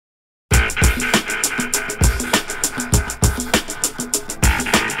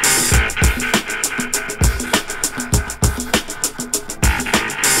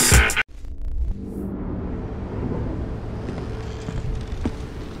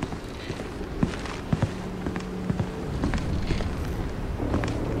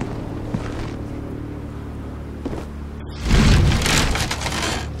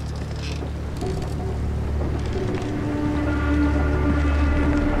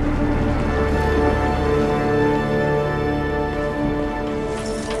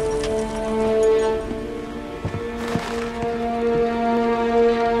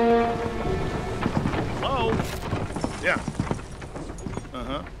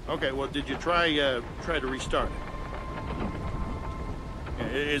Okay, well, did you try to restart it? Yeah,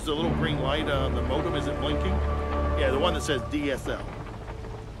 is the little green light on the modem, is it blinking? Yeah, the one that says DSL.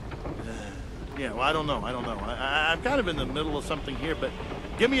 Yeah, well, I don't know. I'm kind of in the middle of something here, but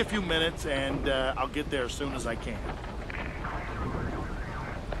give me a few minutes and I'll get there as soon as I can.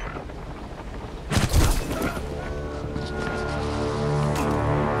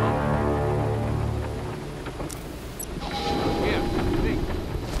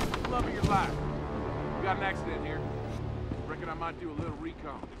 Do a little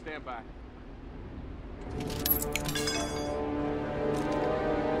recon. Stand by.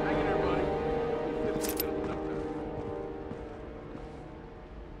 Hang in there, buddy.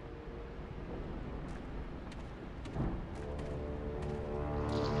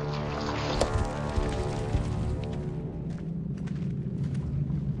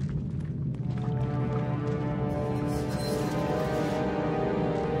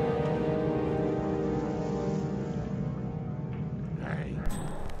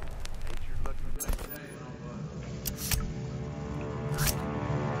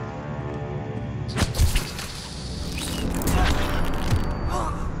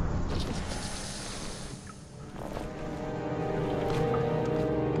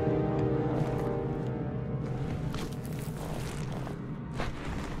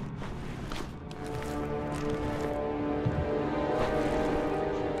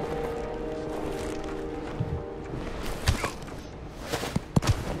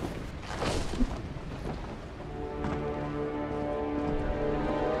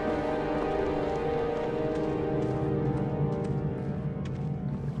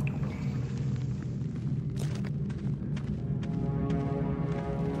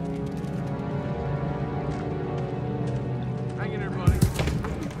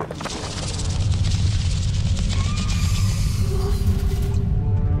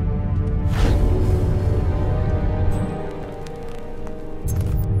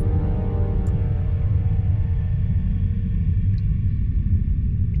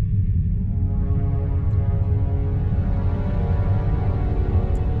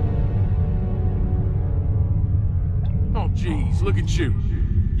 Jeez, look at you.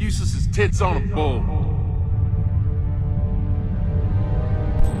 Useless as tits on a bull.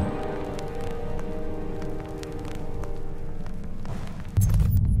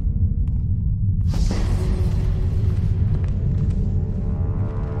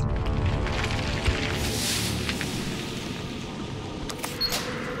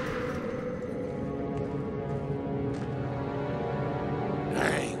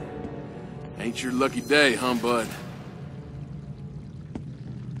 Dang. Ain't your lucky day, huh, bud?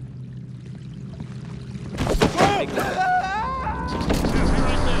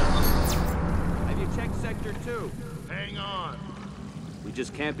 Have you checked Sector 2? Hang on. We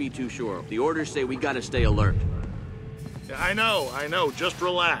just can't be too sure. The orders say we gotta stay alert. Yeah, I know. Just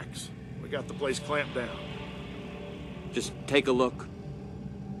relax. We got the place clamped down. Just take a look.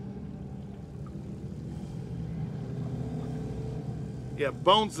 Yeah,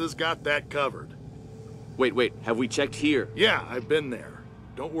 Bones has got that covered. Wait, have we checked here? Yeah, I've been there.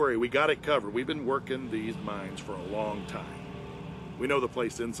 Don't worry, we got it covered. We've been working these mines for a long time. We know the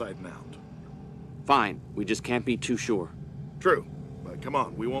place inside and out. Fine, we just can't be too sure. True, but come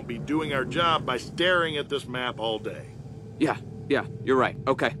on, we won't be doing our job by staring at this map all day. Yeah, you're right.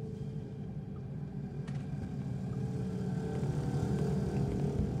 Okay.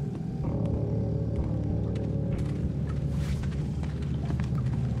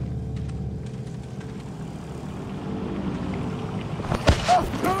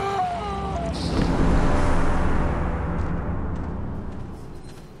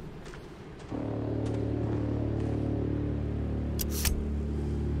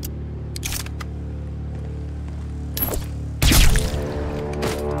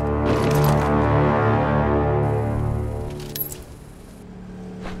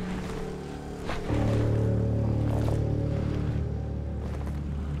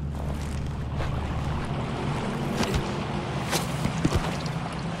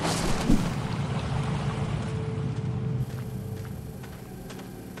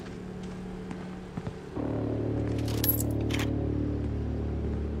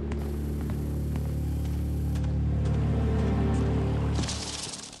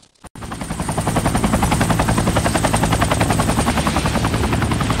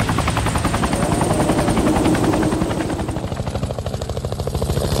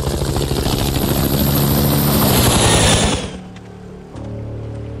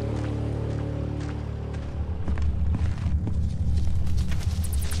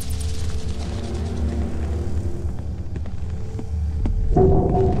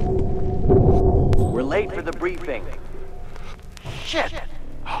 late for the briefing. Shit!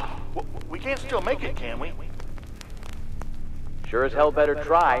 We can't still make it, can we? Sure as hell better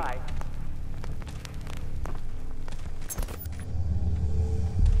try.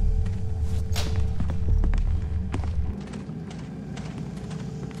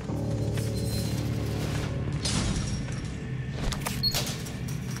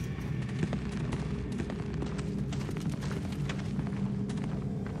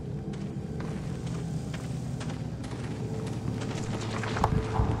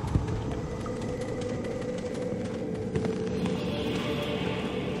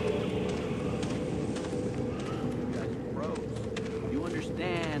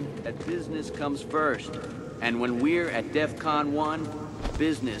 Business comes first. And when we're at DEFCON 1,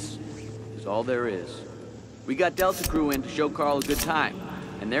 business is all there is. We got Delta Crew in to show Carl a good time,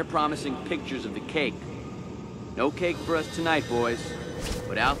 and they're promising pictures of the cake. No cake for us tonight, boys.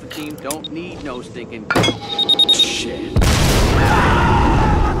 But Alpha Team don't need no stinking shit. About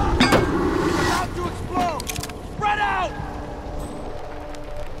to explode! Spread out!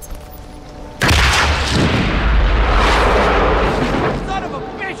 Son of a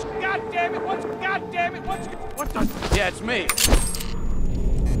bitch! God damn it! What the? Yeah, it's me.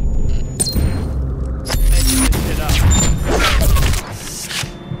 Making this shit up.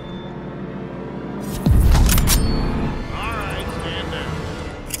 All right, stand down.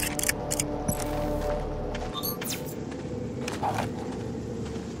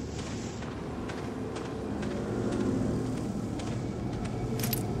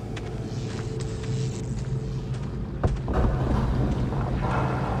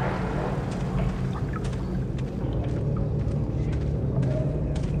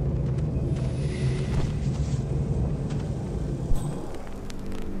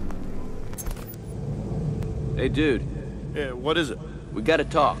 Hey, dude. Yeah, what is it? We gotta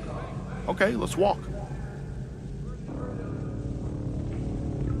talk. Okay, let's walk.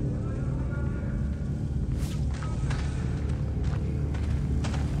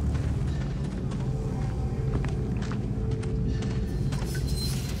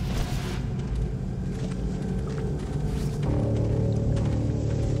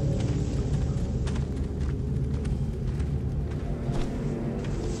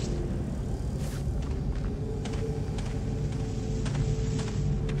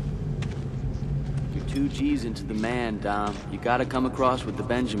 You're 2 G's into the man, Dom. You gotta come across with the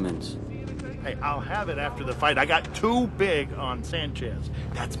Benjamins. Hey, I'll have it after the fight. I got too big on Sanchez.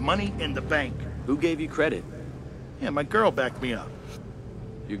 That's money in the bank. Who gave you credit? Yeah, my girl backed me up.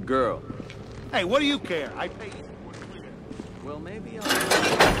 Your girl. Hey, what do you care? I pay you. Well, maybe I'll...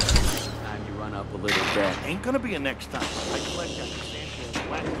 time you run up a little debt. Ain't gonna be a next time. I collect that Sanchez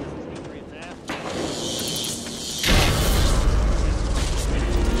whack his ass.